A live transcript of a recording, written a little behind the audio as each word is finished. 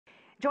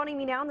Joining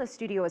me now in the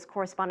studio is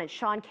correspondent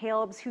Sean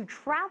Calebs, who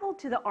traveled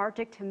to the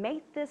Arctic to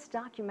make this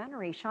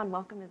documentary. Sean,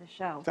 welcome to the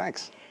show.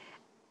 Thanks.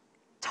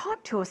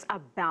 Talk to us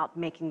about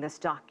making this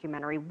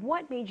documentary.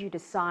 What made you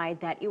decide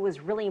that it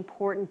was really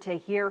important to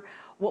hear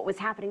what was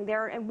happening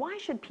there, and why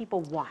should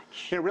people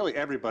watch? Yeah, really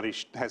everybody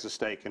has a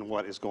stake in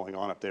what is going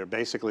on up there.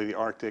 Basically, the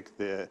Arctic,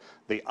 the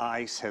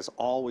ice has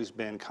always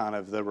been kind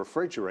of the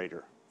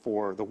refrigerator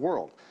for the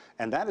world.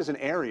 And that is an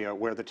area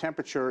where the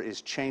temperature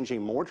is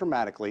changing more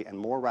dramatically and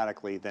more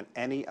radically than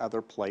any other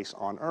place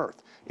on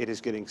Earth. It is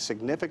getting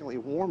significantly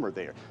warmer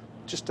there.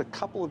 Just a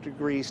couple of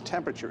degrees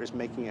temperature is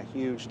making a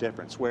huge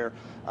difference. Where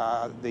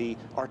the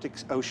Arctic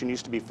Ocean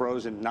used to be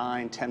frozen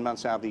 9-10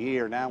 months out of the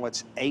year, now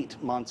it's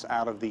 8 months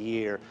out of the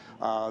year.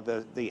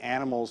 The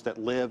animals that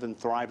live and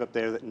thrive up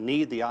there that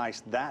need the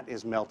ice, that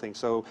is melting.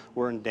 So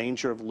we're in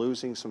danger of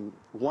losing some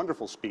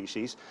wonderful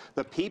species.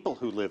 The people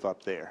who live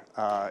up there,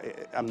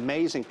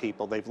 amazing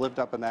people. They've lived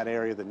up in that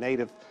area. The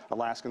native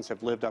Alaskans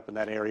have lived up in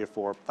that area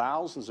for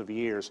thousands of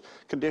years.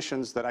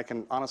 Conditions that I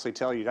can honestly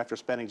tell you, after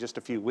spending just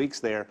a few weeks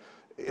there,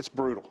 it's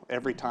brutal.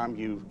 Every time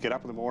you get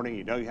up in the morning,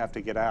 you know you have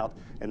to get out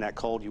in that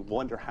cold. You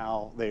wonder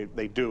how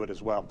they do it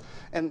as well.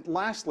 And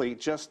lastly,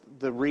 just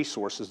the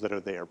resources that are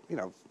there. You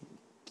know,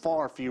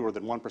 far fewer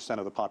than 1%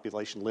 of the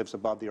population lives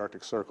above the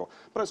Arctic Circle.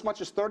 But as much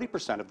as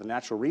 30% of the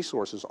natural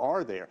resources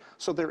are there.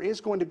 So there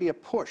is going to be a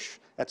push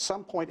at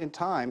some point in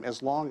time,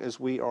 as long as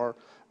we are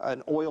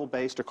an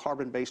oil-based or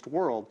carbon-based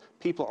world,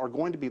 people are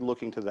going to be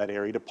looking to that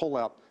area to pull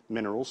out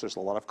minerals. There's a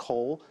lot of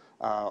coal,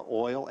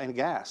 oil, and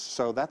gas.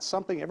 So that's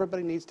something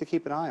everybody needs to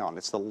keep an eye on.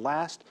 It's the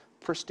last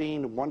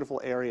pristine, wonderful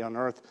area on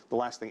Earth. The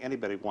last thing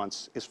anybody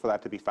wants is for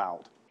that to be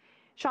fouled.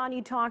 Sean,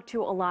 you talked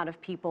to a lot of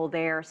people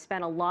there,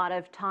 spent a lot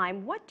of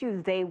time. What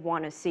do they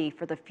want to see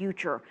for the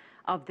future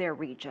of their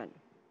region?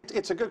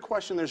 It's a good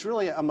question. There's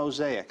really a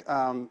mosaic.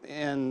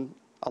 In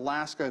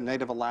Alaska,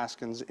 Native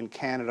Alaskans, in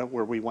Canada,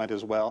 where we went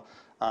as well,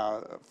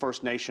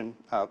 First Nation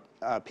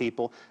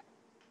people,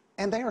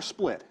 and they are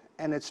split.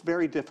 And it's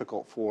very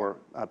difficult for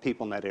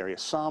people in that area.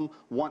 Some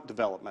want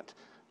development.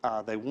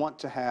 They want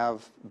to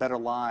have better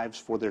lives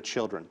for their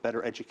children,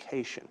 better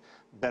education,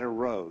 better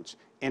roads,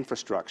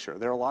 infrastructure.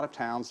 There are a lot of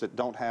towns that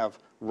don't have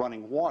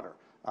running water.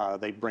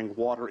 They bring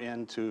water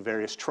into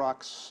various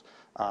trucks.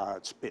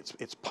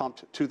 It's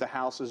pumped to the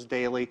houses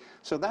daily.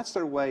 So that's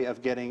their way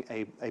of getting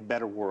a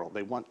better world.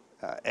 They want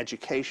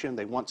education,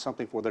 they want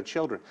something for their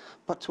children.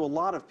 But to a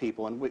lot of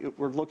people, and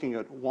we're looking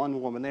at one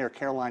woman there,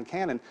 Caroline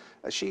Cannon,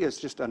 she is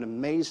just an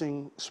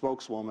amazing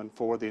spokeswoman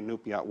for the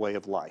Inupiat way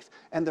of life.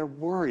 And they're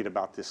worried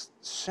about this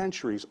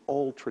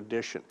centuries-old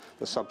tradition,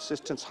 the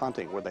subsistence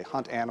hunting, where they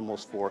hunt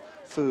animals for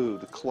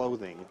food,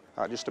 clothing,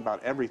 just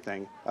about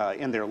everything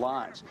in their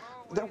lives.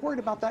 They're worried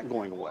about that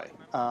going away.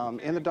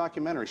 In the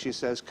documentary, she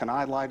says, can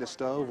I light a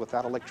stove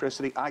without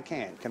electricity? I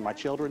can. Can my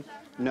children?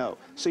 No.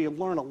 So you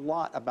learn a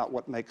lot about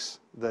what makes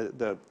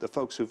the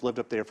folks who've lived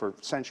up there for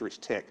centuries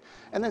tick.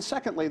 And then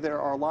secondly, there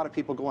are a lot of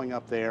people going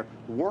up there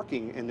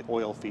working in the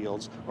oil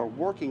fields or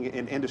working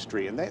in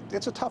industry. And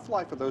it's a tough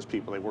life for those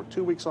people. They work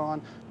 2 weeks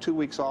on, 2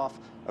 weeks off.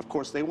 Of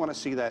course, they want to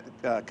see that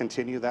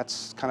continue.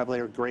 That's kind of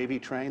their gravy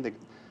train. They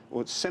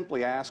would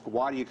simply ask,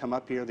 why do you come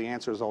up here? The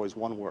answer is always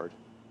one word: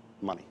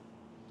 money.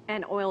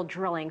 And oil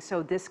drilling,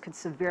 so this could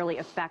severely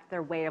affect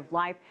their way of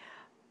life,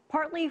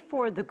 partly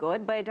for the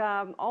good, but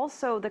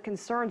also the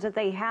concerns that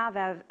they have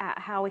of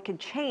how it could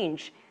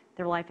change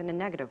their life in a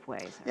negative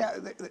ways. Yeah,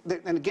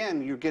 and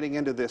again, you're getting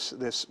into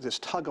this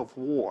tug of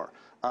war.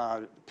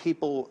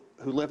 People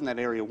who live in that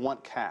area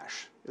want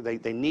cash.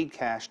 They need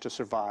cash to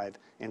survive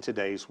in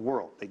today's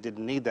world. They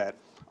didn't need that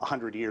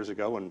 100 years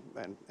ago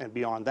and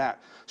beyond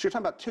that. So you're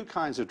talking about two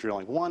kinds of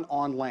drilling. One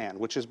on land,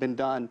 which has been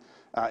done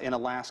in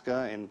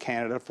Alaska and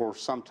Canada for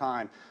some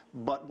time.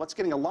 But what's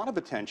getting a lot of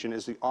attention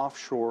is the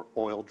offshore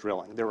oil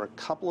drilling. There are a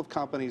couple of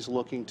companies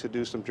looking to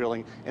do some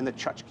drilling in the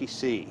Chukchi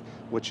Sea,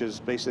 which is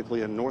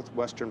basically a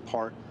northwestern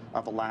part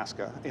of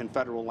Alaska in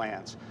federal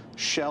lands.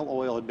 Shell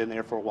Oil had been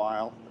there for a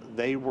while.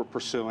 They were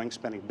pursuing,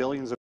 spending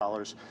billions of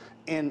dollars.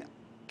 In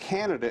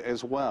Canada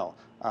as well,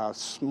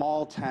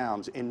 small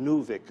towns,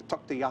 Inuvik,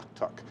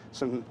 Tuktoyaktuk,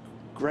 some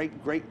great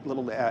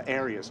little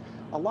areas.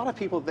 A lot of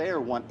people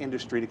there want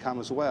industry to come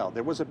as well.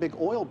 There was a big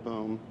oil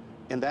boom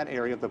in that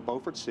area of the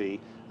Beaufort Sea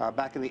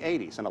back in the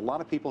 80s, and a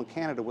lot of people in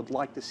Canada would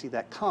like to see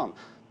that come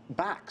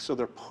back. So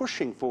they're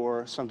pushing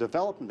for some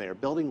development there,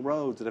 building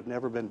roads that have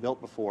never been built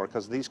before,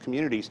 because these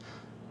communities,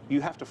 you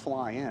have to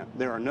fly in.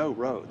 There are no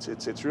roads.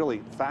 It's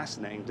really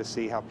fascinating to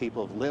see how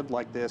people have lived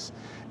like this,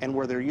 and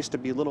where there used to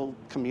be little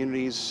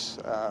communities,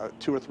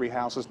 2 or 3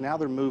 houses, now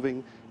they're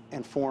moving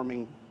and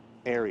forming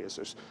areas.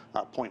 There's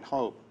Point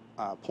Hope,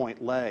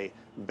 Point Lay,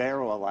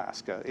 Barrow,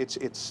 Alaska.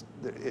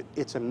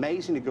 It's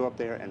amazing to go up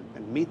there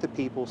and meet the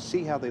people,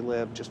 see how they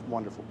live, just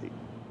wonderful people.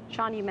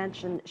 Sean, you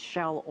mentioned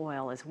Shell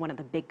Oil as one of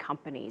the big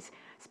companies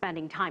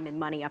spending time and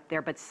money up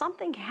there, but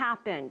something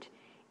happened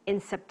in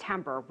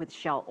September with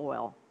Shell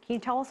Oil. Can you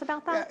tell us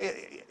about that? Yeah,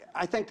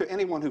 I think to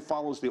anyone who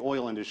follows the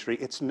oil industry,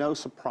 it's no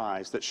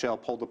surprise that Shell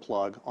pulled the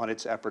plug on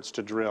its efforts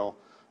to drill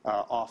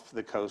off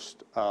the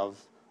coast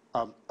of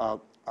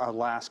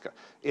Alaska.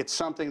 It's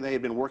something they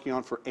had been working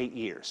on for 8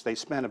 years. They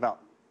spent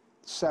about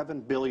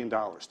 $7 billion,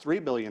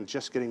 $3 billion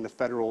just getting the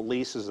federal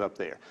leases up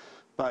there.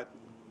 But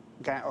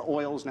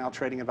oil is now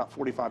trading at about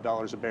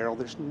 $45 a barrel.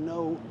 There's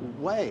no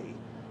way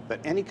that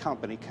any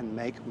company can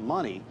make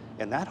money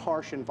in that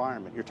harsh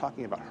environment. You're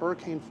talking about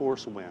hurricane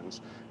force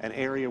winds, an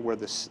area where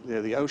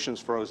the ocean's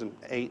frozen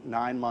 8,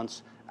 9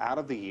 months out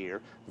of the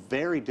year,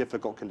 very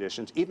difficult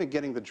conditions. Even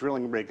getting the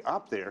drilling rig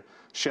up there,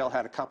 Shell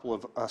had a couple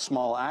of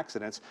small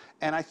accidents.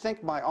 And I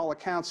think by all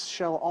accounts,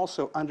 Shell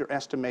also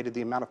underestimated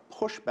the amount of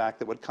pushback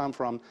that would come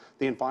from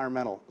the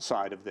environmental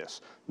side of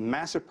this.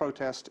 Massive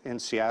protest in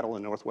Seattle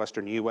in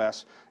northwestern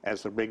U.S.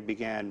 as the rig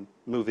began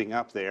moving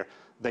up there.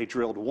 They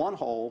drilled one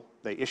hole.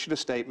 They issued a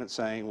statement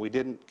saying we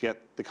didn't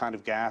get the kind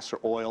of gas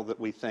or oil that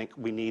we think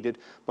we needed,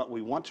 but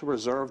we want to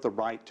reserve the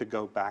right to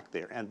go back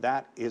there, and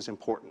that is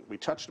important. We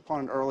touched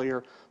upon it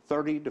earlier,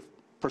 30%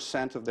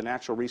 of the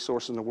natural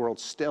resources in the world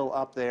still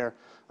up there.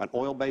 An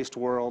oil-based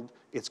world,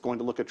 it's going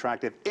to look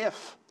attractive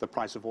if the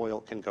price of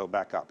oil can go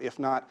back up. If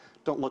not,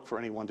 don't look for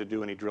anyone to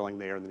do any drilling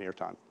there in the near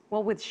time.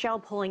 Well, with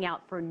Shell pulling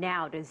out for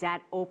now, does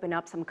that open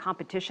up some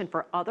competition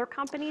for other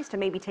companies to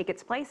maybe take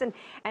its place? And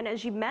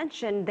as you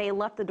mentioned, they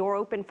left the door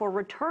open for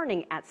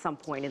returning at some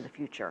point in the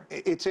future.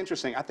 It's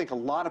interesting. I think a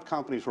lot of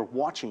companies were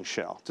watching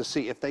Shell to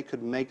see if they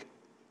could make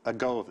a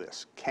go of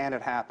this. Can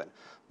it happen?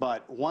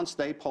 But once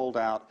they pulled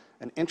out,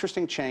 an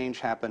interesting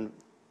change happened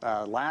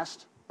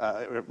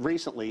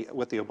recently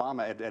with the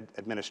Obama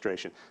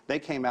administration. They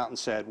came out and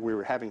said we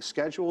were having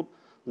scheduled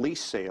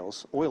lease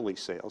sales, oil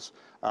lease sales,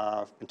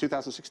 in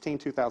 2016,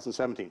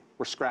 2017.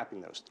 We're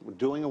scrapping those. We're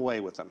doing away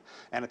with them.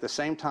 And at the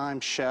same time,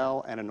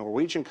 Shell and a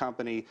Norwegian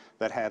company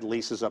that had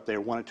leases up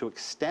there wanted to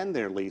extend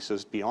their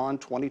leases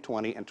beyond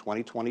 2020 and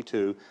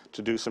 2022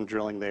 to do some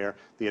drilling there.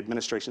 The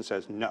administration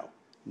says, no,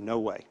 no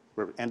way.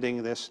 We're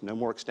ending this, no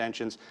more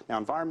extensions. Now,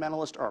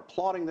 environmentalists are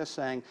applauding this,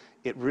 saying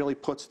it really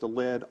puts the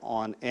lid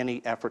on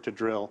any effort to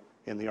drill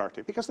in the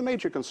Arctic. Because the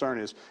major concern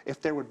is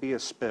if there would be a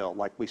spill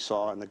like we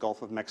saw in the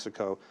Gulf of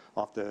Mexico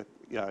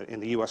in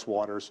the U.S.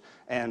 waters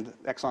and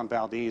Exxon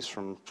Valdez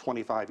from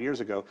 25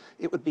 years ago,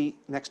 it would be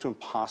next to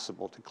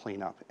impossible to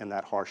clean up in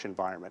that harsh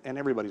environment. And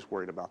everybody's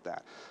worried about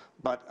that.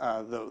 But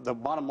the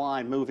bottom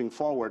line moving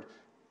forward,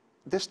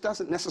 this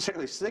doesn't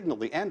necessarily signal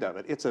the end of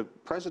it. It's a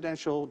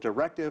presidential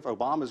directive.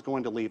 Obama's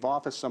going to leave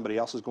office. Somebody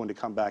else is going to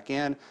come back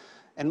in.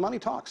 And money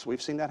talks.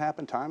 We've seen that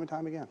happen time and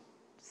time again.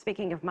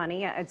 Speaking of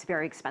money, it's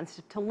very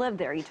expensive to live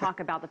there. You talk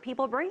about the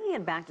people, bringing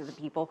it back to the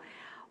people.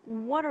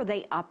 What are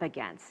they up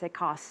against? It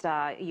costs,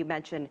 you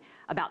mentioned,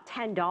 about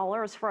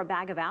 $10 for a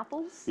bag of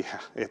apples? Yeah,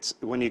 it's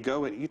when you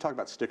go in, you talk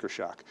about sticker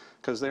shock,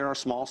 because there are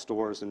small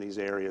stores in these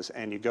areas,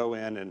 and you go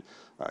in and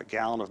a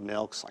gallon of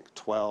milk's like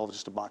 12,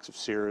 just a box of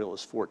cereal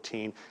is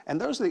 14,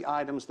 and those are the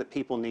items that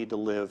people need to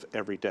live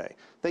every day.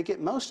 They get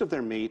most of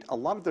their meat, a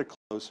lot of their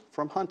clothes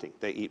from hunting.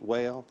 They eat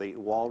whale, they eat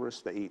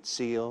walrus, they eat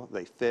seal,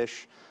 they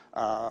fish,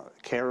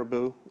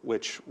 caribou,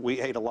 which we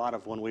ate a lot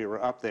of when we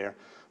were up there.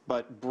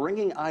 But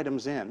bringing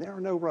items in, there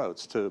are no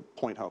roads to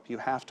Point Hope. You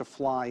have to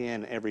fly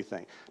in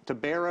everything. To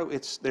Barrow,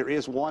 there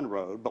is one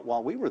road, but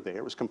while we were there,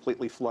 it was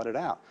completely flooded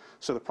out.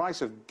 So the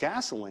price of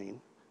gasoline,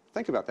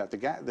 think about that.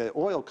 The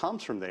oil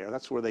comes from there.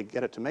 That's where they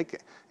get it to make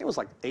it. It was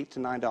like $8 to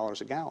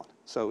 $9 a gallon.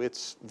 So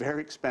it's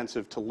very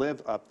expensive to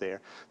live up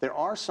there. There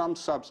are some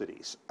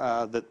subsidies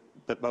that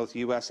both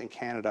U.S. and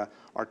Canada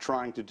are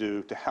trying to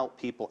do to help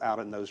people out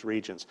in those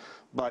regions.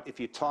 But if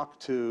you talk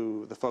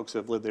to the folks that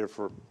have lived there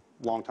for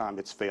long time,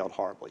 it's failed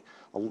horribly.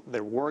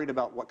 They're worried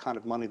about what kind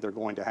of money they're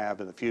going to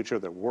have in the future.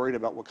 They're worried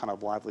about what kind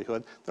of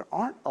livelihood. There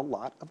aren't a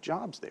lot of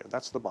jobs there.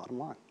 That's the bottom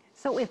line.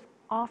 So if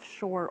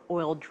offshore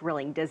oil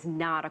drilling does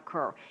not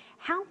occur,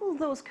 how will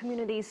those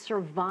communities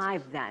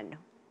survive then?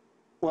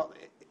 Well,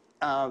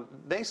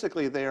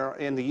 basically,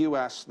 in the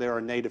U.S., there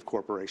are native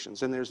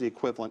corporations, and there's the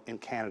equivalent in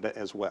Canada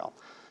as well.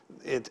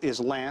 It is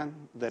land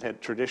that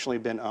had traditionally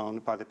been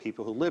owned by the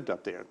people who lived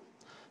up there.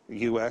 The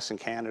U.S. and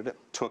Canada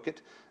took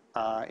it.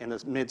 In the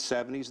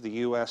mid-'70s, the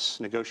U.S.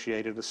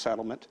 negotiated a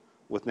settlement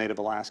with Native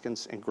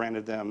Alaskans and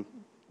granted them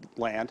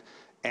land.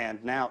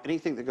 And now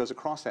anything that goes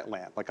across that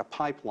land, like a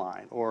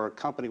pipeline or a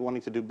company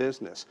wanting to do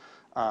business,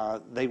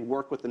 they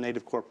work with the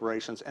native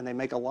corporations and they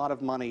make a lot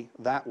of money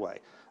that way.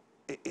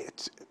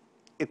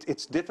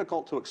 It's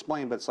difficult to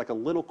explain, but it's like a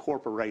little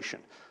corporation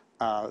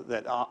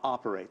that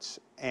operates.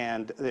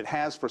 And it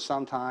has for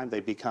some time.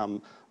 They've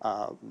become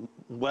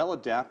well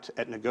adept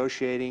at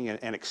negotiating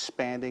and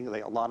expanding.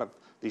 A lot of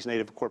these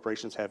native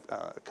corporations have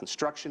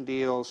construction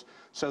deals.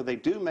 So they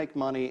do make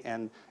money,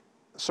 and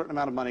a certain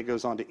amount of money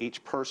goes on to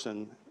each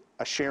person,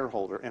 a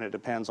shareholder, and it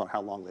depends on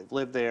how long they've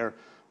lived there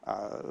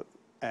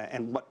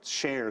and what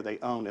share they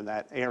own in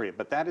that area.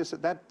 But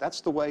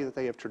that's the way that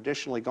they have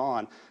traditionally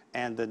gone,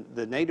 and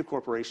the native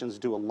corporations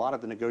do a lot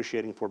of the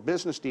negotiating for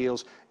business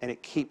deals, and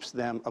it keeps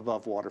them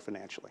above water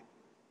financially.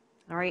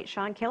 All right,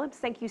 Sean Calebs,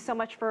 thank you so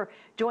much for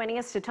joining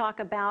us to talk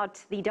about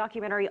the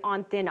documentary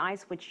On Thin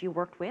Ice, which you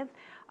worked with.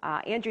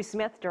 Andrew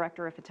Smith,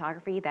 Director of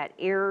Photography, that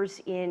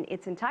airs in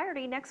its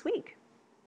entirety next week.